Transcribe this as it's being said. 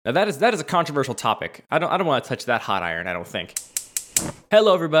Now that is a controversial topic. I don't want to touch that hot iron, I don't think.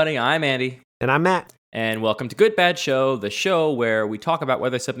 Hello everybody, I'm Andy. And I'm Matt. And welcome to Good Bad Show, the show where we talk about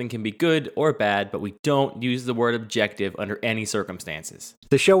whether something can be good or bad, but we don't use the word objective under any circumstances.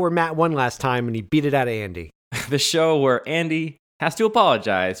 The show where Matt won last time and he beat it out of Andy. The show where Andy has to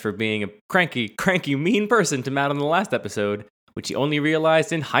apologize for being a cranky, mean person to Matt on the last episode, which he only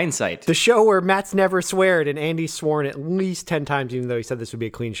realized in hindsight. The show where Matt's never sweared and Andy's sworn at least 10 times, even though he said this would be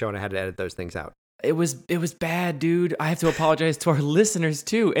a clean show and I had to edit those things out. It was bad, dude. I have to apologize to our listeners,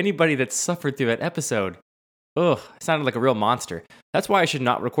 too. Anybody that suffered through that episode. Ugh, I sounded like a real monster. That's why I should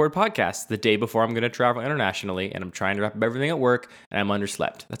not record podcasts the day before I'm going to travel internationally, and I'm trying to wrap up everything at work, and I'm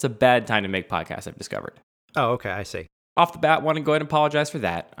underslept. That's a bad time to make podcasts, I've discovered. Oh, okay, I see. Off the bat, want to go ahead and apologize for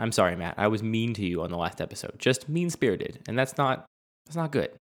that. I'm sorry, Matt. I was mean to you on the last episode. Just mean-spirited, and that's not good.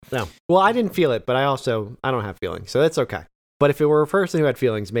 No. Well, I didn't feel it, but I don't have feelings, so that's okay. But if it were a person who had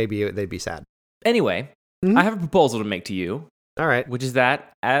feelings, maybe they'd be sad. Anyway, I have a proposal to make to you. All right. Which is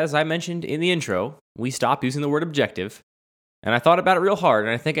that, as I mentioned in the intro, we stop using the word objective. And I thought about it real hard,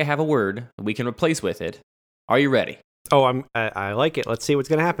 and I think I have a word that we can replace with it. Are you ready? Oh, I like it. Let's see what's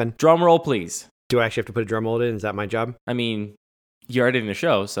going to happen. Drum roll, please. Do I actually have to put a drum roll in? Is that my job? I mean, you're editing the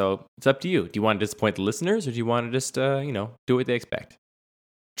show, so it's up to you. Do you want to disappoint the listeners, or do you want to just, do what they expect?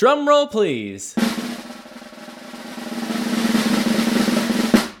 Drum roll, please.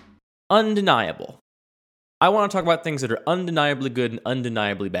 Undeniable. I want to talk about things that are undeniably good and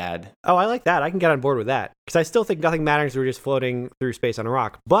undeniably bad. Oh, I like that. I can get on board with that. Because I still think nothing matters. We're just floating through space on a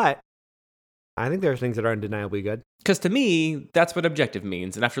rock. But I think there are things that are undeniably good. Because to me, that's what objective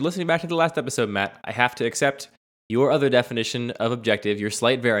means. And after listening back to the last episode, Matt, I have to accept your other definition of objective, your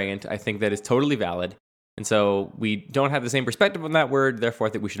slight variant. I think that is totally valid. And so we don't have the same perspective on that word. Therefore, I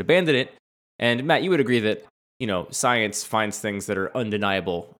think we should abandon it. And Matt, you would agree that, science finds things that are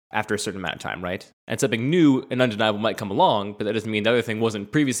undeniable after a certain amount of time, right? And something new and undeniable might come along, but that doesn't mean the other thing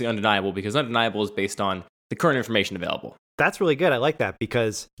wasn't previously undeniable, because undeniable is based on the current information available. That's really good. I like that,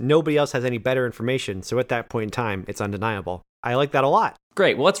 because nobody else has any better information. So at that point in time, it's undeniable. I like that a lot.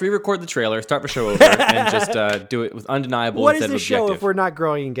 Great. Well, let's re-record the trailer, start the show over, and just do it with undeniable instead of objective. What is the show if we're not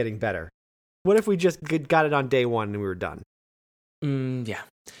growing and getting better? What if we just got it on day one and we were done? Yeah.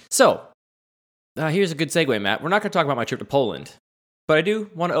 So, here's a good segue, Matt. We're not going to talk about my trip to Poland, but I do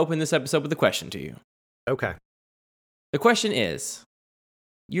want to open this episode with a question to you. Okay. The question is,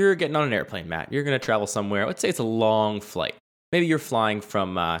 you're getting on an airplane, Matt. You're going to travel somewhere. Let's say it's a long flight. Maybe you're flying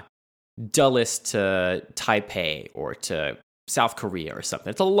from Dulles to Taipei or to South Korea or something.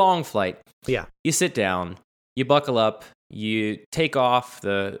 It's a long flight. Yeah. You sit down, you buckle up, you take off,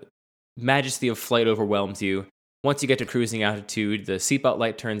 the majesty of flight overwhelms you. Once you get to cruising altitude, the seatbelt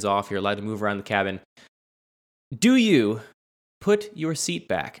light turns off, you're allowed to move around the cabin. Do you put your seat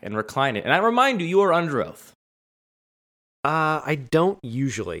back and recline it? And I remind you, you are under oath. I don't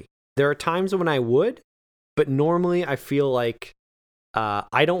usually. There are times when I would, but normally I feel like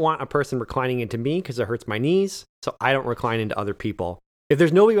I don't want a person reclining into me because it hurts my knees, so I don't recline into other people. If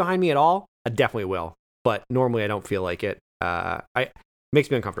there's nobody behind me at all, I definitely will, but normally I don't feel like it. Makes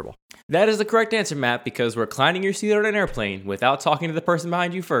me uncomfortable. That is the correct answer, Matt, because reclining your seat on an airplane without talking to the person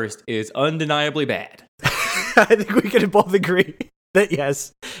behind you first is undeniably bad. I think we can both agree that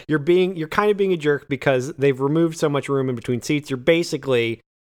yes, you're kind of being a jerk because they've removed so much room in between seats. You're basically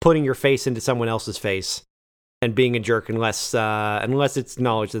putting your face into someone else's face and being a jerk unless it's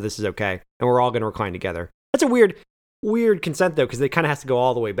acknowledged that this is okay and we're all going to recline together. That's a weird consent though, because they kind of has to go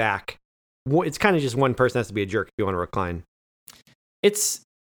all the way back. It's kind of just one person has to be a jerk if you want to recline. It's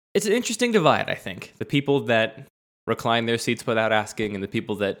an interesting divide, I think. The people that recline their seats without asking and the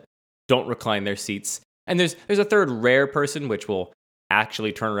people that don't recline their seats. And there's a third rare person which will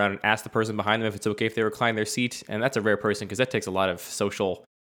actually turn around and ask the person behind them if it's okay if they recline their seat. And that's a rare person because that takes a lot of social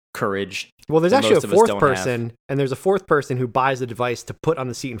courage. Well, there's actually a fourth person, and there's a fourth person who buys a device to put on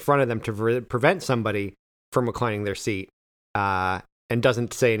the seat in front of them to prevent somebody from reclining their seat and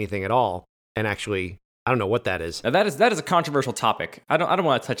doesn't say anything at all. And actually, I don't know what that is. Now that is a controversial topic. I don't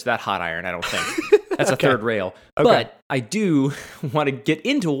want to touch that hot iron, I don't think. That's a third rail. Okay. But I do want to get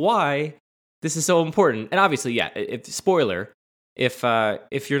into why this is so important. And obviously, yeah, spoiler, if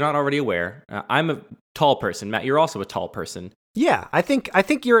you're not already aware, I'm a tall person. Matt, you're also a tall person. Yeah, I think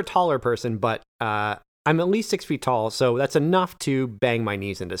you're a taller person, but I'm at least 6 feet tall, so that's enough to bang my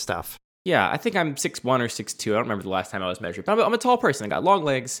knees into stuff. Yeah, I think I'm 6'1" or 6'2". I don't remember the last time I was measured. But I'm a tall person. I got long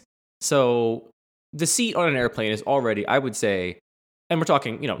legs. So the seat on an airplane is already, I would say, and we're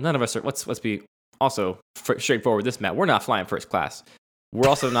talking, none of us are, let's be also straightforward with this, Matt. We're not flying first class. We're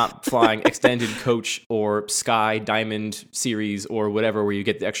also not flying extended coach or Sky Diamond series or whatever where you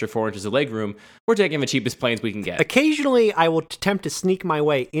get the extra 4 inches of legroom. We're taking the cheapest planes we can get. Occasionally, I will attempt to sneak my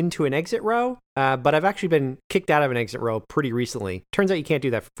way into an exit row, but I've actually been kicked out of an exit row pretty recently. Turns out you can't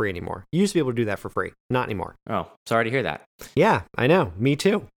do that for free anymore. You used to be able to do that for free. Not anymore. Oh, sorry to hear that. Yeah, I know. Me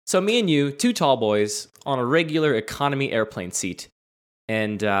too. So me and you, 2 tall boys on a regular economy airplane seat.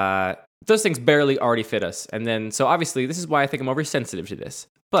 And those things barely already fit us. And then, so obviously, this is why I think I'm oversensitive to this.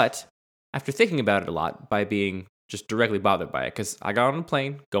 But after thinking about it a lot, by being just directly bothered by it, because I got on a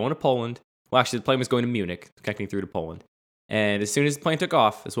plane going to Poland. Well, actually, the plane was going to Munich, connecting through to Poland. And as soon as the plane took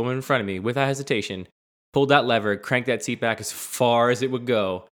off, this woman in front of me, without hesitation, pulled that lever, cranked that seat back as far as it would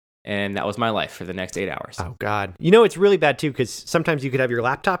go. And that was my life for the next 8 hours. Oh, God. You know, it's really bad, too, because sometimes you could have your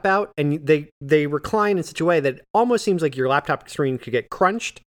laptop out, and they recline in such a way that it almost seems like your laptop screen could get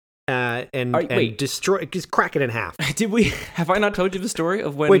crunched and destroy, just crack it in half. Have I not told you the story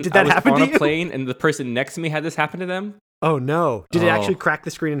of when did that I was happen on to a you? plane and the person next to me had this happen to them? Oh, no. Did it actually crack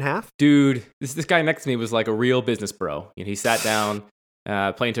the screen in half? Dude, this guy next to me was like a real business bro. You know, he sat down,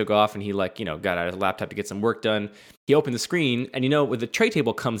 plane took off, and he got out his laptop to get some work done. He opened the screen, and when the tray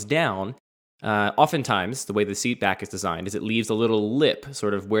table comes down, oftentimes the way the seat back is designed is it leaves a little lip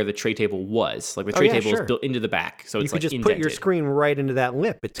sort of where the tray table was. Like the tray table is built into the back, so it's like indented. You could just put your screen right into that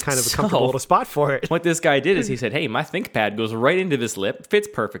lip. It's kind of a comfortable little spot for it. What this guy did is he said, hey, my ThinkPad goes right into this lip, fits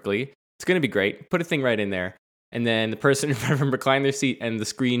perfectly. It's going to be great. Put a thing right in there. And then the person in front of him reclined their seat, and the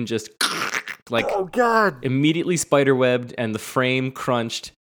screen just oh, God, immediately spiderwebbed, and the frame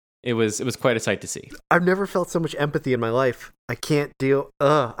crunched. It was quite a sight to see. I've never felt so much empathy in my life. I can't deal.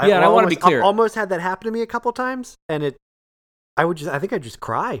 I want to be clear. I almost had that happen to me a couple times, and I think I'd just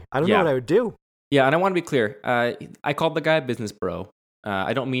cry. I don't know what I would do. Yeah, and I want to be clear. I called the guy a business bro.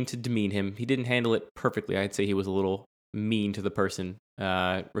 I don't mean to demean him. He didn't handle it perfectly. I'd say he was a little mean to the person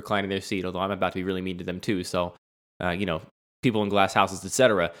reclining their seat, although I'm about to be really mean to them too. So, people in glass houses,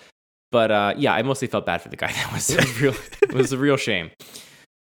 etc. But I mostly felt bad for the guy. That was it was a real shame.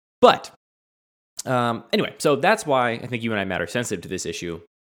 But anyway, so that's why I think you and I, Matt, are sensitive to this issue.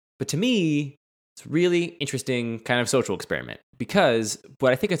 But to me, it's a really interesting kind of social experiment, because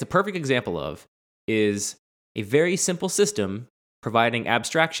what I think it's a perfect example of is a very simple system providing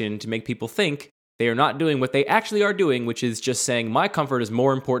abstraction to make people think they are not doing what they actually are doing, which is just saying my comfort is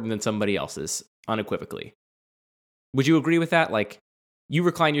more important than somebody else's, unequivocally. Would you agree with that? Like, you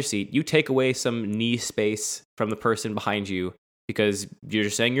recline your seat, you take away some knee space from the person behind you because you're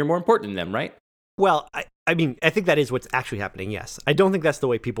just saying you're more important than them, right? Well, I mean, I think that is what's actually happening, yes. I don't think that's the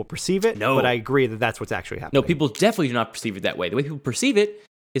way people perceive it, but I agree that that's what's actually happening. No, people definitely do not perceive it that way. The way people perceive it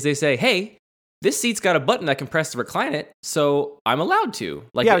is they say, hey, this seat's got a button I can press to recline it, so I'm allowed to.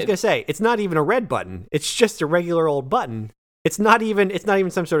 Like, I was going to say, it's not even a red button. It's just a regular old button. It's not even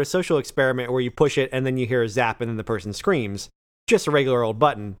some sort of social experiment where you push it and then you hear a zap and then the person screams. Just a regular old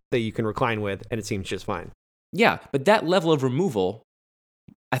button that you can recline with, and it seems just fine. Yeah, but that level of removal,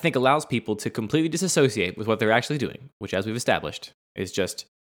 I think, allows people to completely disassociate with what they're actually doing, which, as we've established, is just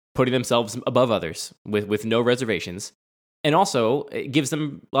putting themselves above others with no reservations. And also, it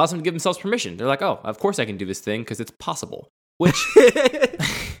allows them to give themselves permission. They're like, oh, of course I can do this thing because it's possible. Which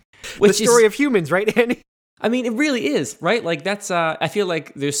the story of humans, right, Andy? I mean, it really is, right? Like, that's, I feel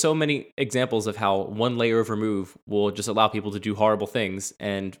like there's so many examples of how one layer of remove will just allow people to do horrible things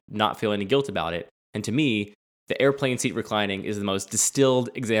and not feel any guilt about it. And to me, the airplane seat reclining is the most distilled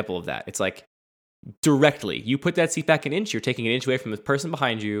example of that. It's like, directly, you put that seat back an inch, you're taking an inch away from the person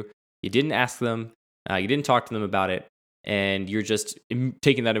behind you, you didn't ask them, you didn't talk to them about it, and you're just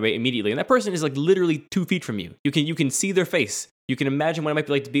taking that away immediately. And that person is like literally 2 feet from you. You can see their face. You can imagine what it might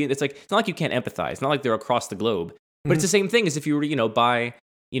be like to be. It's not like you can't empathize. It's not like they're across the globe. But it's the same thing as if you were to, buy,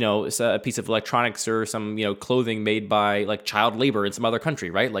 a piece of electronics or some, clothing made by like child labor in some other country,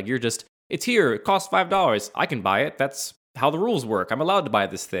 right? Like, you're just, it's here. It costs $5. I can buy it. That's how the rules work. I'm allowed to buy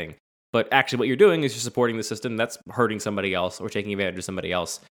this thing. But actually what you're doing is you're supporting the system that's hurting somebody else or taking advantage of somebody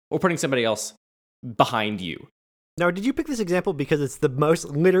else or putting somebody else behind you. Now, did you pick this example because it's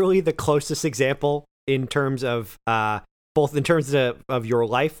literally the closest example in terms of, both in terms of your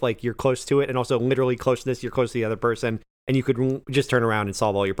life, like you're close to it, and also literally close to this, you're close to the other person, and you could just turn around and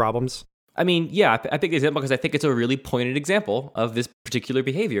solve all your problems? I mean, yeah, I picked the example because I think it's a really pointed example of this particular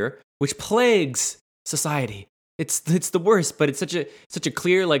behavior, which plagues society. It's the worst, but it's such a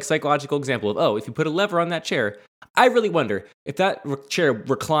clear, like, psychological example of, if you put a lever on that chair, I really wonder if that chair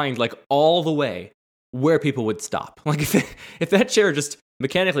reclined like all the way, where people would stop. Like, if that chair just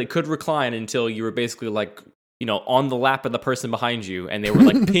mechanically could recline until you were basically like on the lap of the person behind you and they were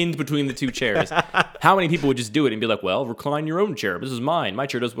like pinned between the two chairs, how many people would just do it and be like, well, recline your own chair. This is mine. My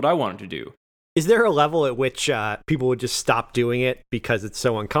chair does what I want it to do. Is there a level at which people would just stop doing it because it's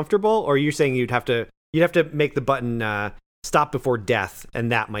so uncomfortable? Or are you saying you'd have to make the button stop before death,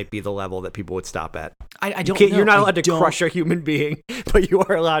 and that might be the level that people would stop at? I don't know. You're not allowed to crush a human being, but you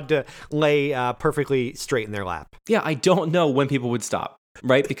are allowed to lay perfectly straight in their lap. Yeah, I don't know when people would stop,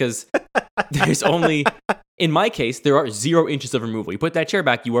 right? Because there's only, in my case, there are 0 inches of removal. You put that chair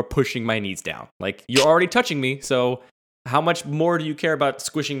back, you are pushing my knees down. Like, you're already touching me, so how much more do you care about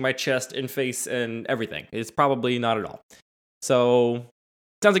squishing my chest and face and everything? It's probably not at all. So,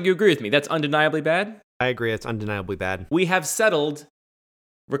 sounds like you agree with me. That's undeniably bad. I agree. It's undeniably bad. We have settled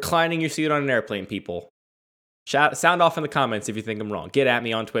reclining your seat on an airplane, people. Sound off in the comments if you think I'm wrong. Get at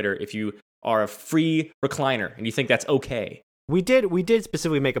me on Twitter if you are a free recliner and you think that's okay. We did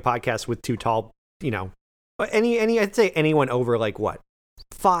specifically make a podcast with two tall, I'd say anyone over like what,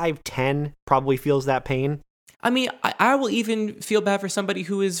 5'10" probably feels that pain. I mean, I will even feel bad for somebody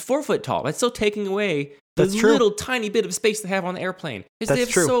who is 4 foot tall. That's still taking away the little tiny bit of space they have on the airplane. They have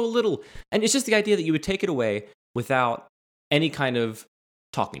so little. And it's just the idea that you would take it away without any kind of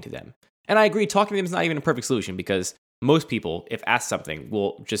talking to them. And I agree, talking to them is not even a perfect solution because most people, if asked something,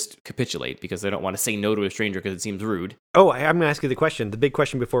 will just capitulate because they don't want to say no to a stranger because it seems rude. Oh, I'm going to ask you the big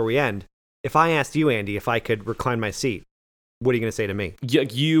question before we end. If I asked you, Andy, if I could recline my seat, what are you going to say to me?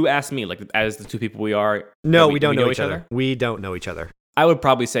 You asked me, like, as the two people we are. No, we don't know each other. We don't know each other. I would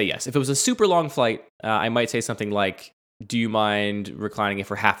probably say yes. If it was a super long flight, I might say something like, do you mind reclining it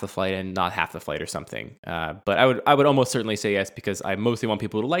for half the flight and not half the flight or something? But I would almost certainly say yes because I mostly want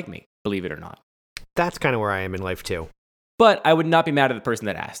people to like me, believe it or not. That's kind of where I am in life, too. But I would not be mad at the person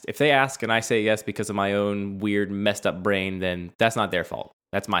that asked. If they ask and I say yes because of my own weird, messed up brain, then that's not their fault.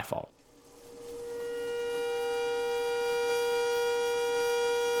 That's my fault.